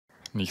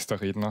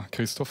Nächster Redner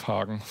Christoph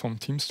Hagen vom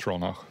Team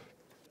Stronach.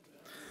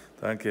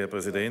 Danke, Herr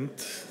Präsident.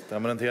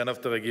 Damen und Herren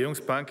auf der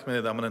Regierungsbank,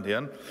 meine Damen und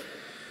Herren.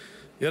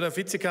 Ja, der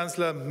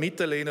Vizekanzler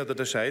Mitterlehner oder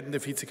der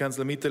scheidende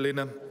Vizekanzler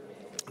Mitterlehner,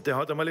 der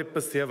hat einmal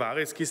etwas sehr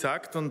Wahres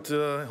gesagt und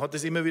hat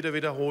es immer wieder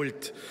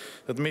wiederholt.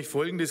 Er hat nämlich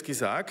Folgendes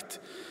gesagt: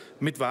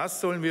 Mit was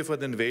sollen wir vor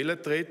den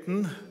Wähler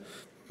treten?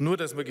 Nur,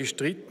 dass wir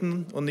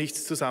gestritten und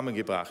nichts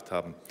zusammengebracht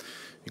haben.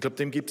 Ich glaube,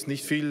 dem gibt es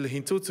nicht viel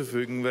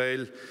hinzuzufügen,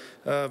 weil,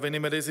 wenn ich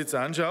mir das jetzt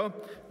anschaue,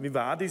 wie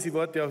wahr diese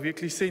Worte auch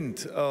wirklich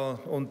sind.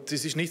 Und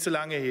das ist nicht so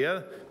lange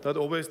her, da hat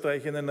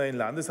Oberösterreich einen neuen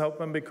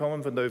Landeshauptmann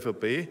bekommen von der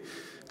ÖVP,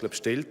 ich glaube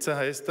Stelzer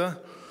heißt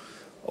er.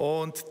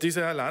 Und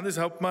dieser Herr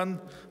Landeshauptmann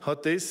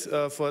hat das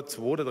vor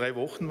 2 oder 3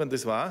 Wochen, wenn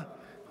das war,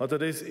 hat er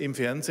das im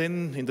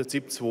Fernsehen in der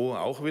ZIP 2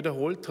 auch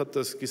wiederholt, hat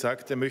das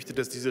gesagt, er möchte,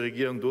 dass diese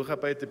Regierung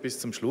durcharbeitet bis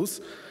zum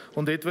Schluss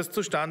und etwas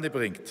zustande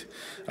bringt.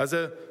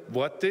 Also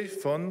Worte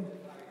von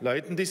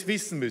Leuten, die es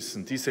wissen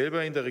müssen, die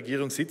selber in der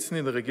Regierung sitzen,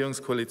 in der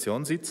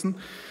Regierungskoalition sitzen.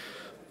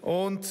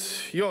 Und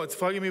ja, jetzt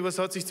frage ich mich, was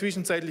hat sich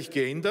zwischenzeitlich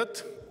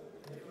geändert?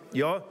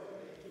 Ja,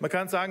 man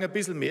kann sagen, ein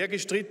bisschen mehr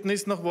gestritten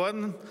ist noch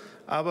worden,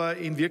 aber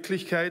in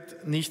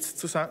Wirklichkeit nichts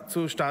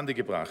zustande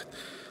gebracht.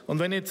 Und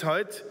wenn ich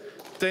heute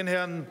dem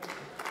Herrn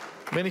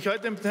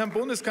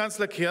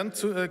Bundeskanzler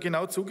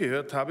genau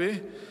zugehört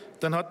habe,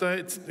 dann hat er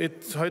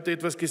jetzt heute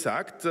etwas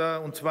gesagt,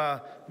 und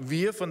zwar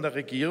wir von der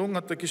Regierung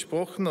hat er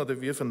gesprochen,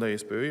 oder wir von der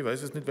SPÖ, ich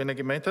weiß es nicht, wen er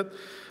gemeint hat.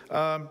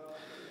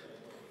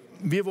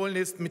 Wir wollen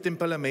jetzt mit dem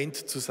Parlament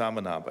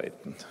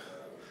zusammenarbeiten.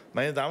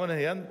 Meine Damen und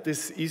Herren,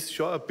 das ist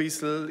schon ein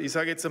bisschen, ich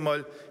sage jetzt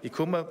einmal,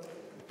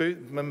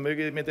 man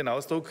möge mir den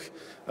Ausdruck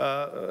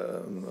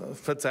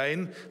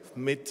verzeihen,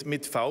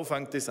 mit V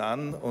fängt es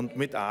an und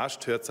mit Arsch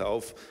hört es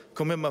auf.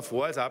 Komme mir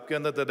vor als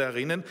Abgeordneter da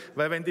erinnern,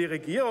 weil wenn die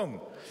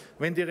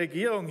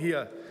Regierung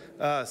hier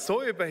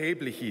so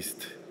überheblich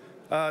ist,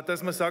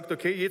 dass man sagt,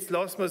 okay, jetzt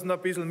lassen wir es noch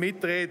ein bisschen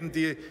mitreden,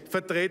 die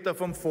Vertreter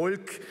vom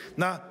Volk,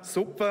 na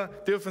super,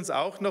 dürfen es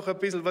auch noch ein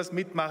bisschen was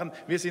mitmachen,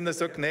 wir sind ja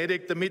so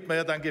gnädig, damit wir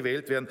ja dann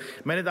gewählt werden.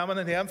 Meine Damen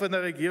und Herren von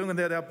der Regierung und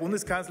der Herr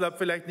Bundeskanzler hat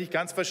vielleicht nicht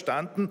ganz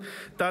verstanden,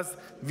 dass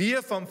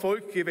wir vom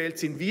Volk gewählt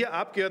sind, wir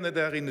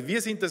Abgeordnete erinnern,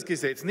 wir sind das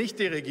Gesetz, nicht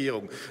die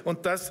Regierung.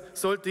 Und das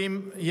sollte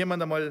ihm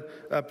jemand einmal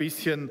ein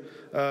bisschen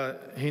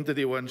hinter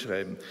die Ohren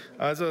schreiben.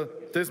 Also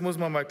das muss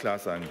man mal klar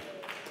sagen.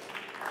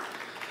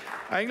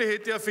 Eigentlich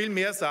hätte ich ja viel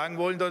mehr sagen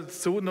wollen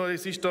dazu, nur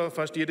es ist da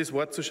fast jedes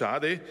Wort zu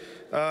schade.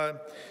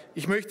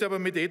 Ich möchte aber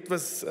mit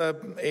etwas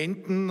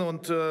enden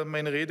und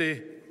meine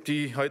Rede,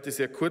 die heute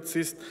sehr kurz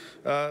ist,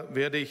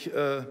 werde ich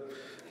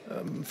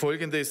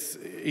Folgendes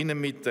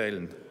Ihnen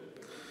mitteilen.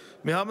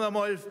 Wir haben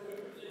einmal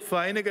vor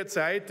einiger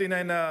Zeit in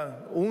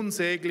einer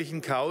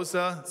unsäglichen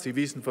Causa, Sie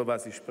wissen, von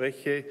was ich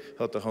spreche,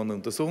 hat auch einen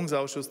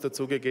Untersuchungsausschuss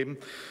dazu gegeben,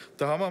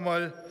 da haben wir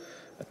mal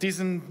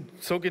diesen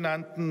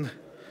sogenannten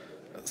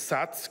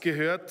Satz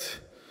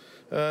gehört,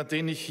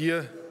 den ich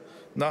hier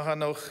nachher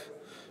noch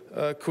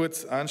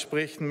kurz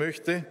ansprechen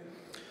möchte.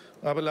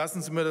 Aber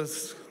lassen Sie mir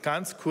das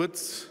ganz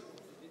kurz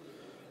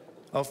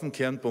auf den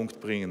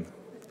Kernpunkt bringen.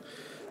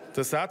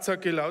 Der Satz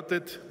hat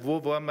gelautet: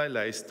 Wo war meine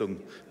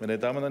Leistung? Meine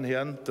Damen und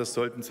Herren, das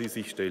sollten Sie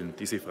sich stellen,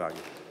 diese Frage.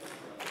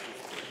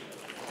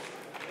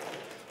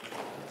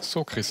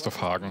 So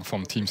Christoph Hagen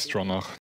vom Team Stronach.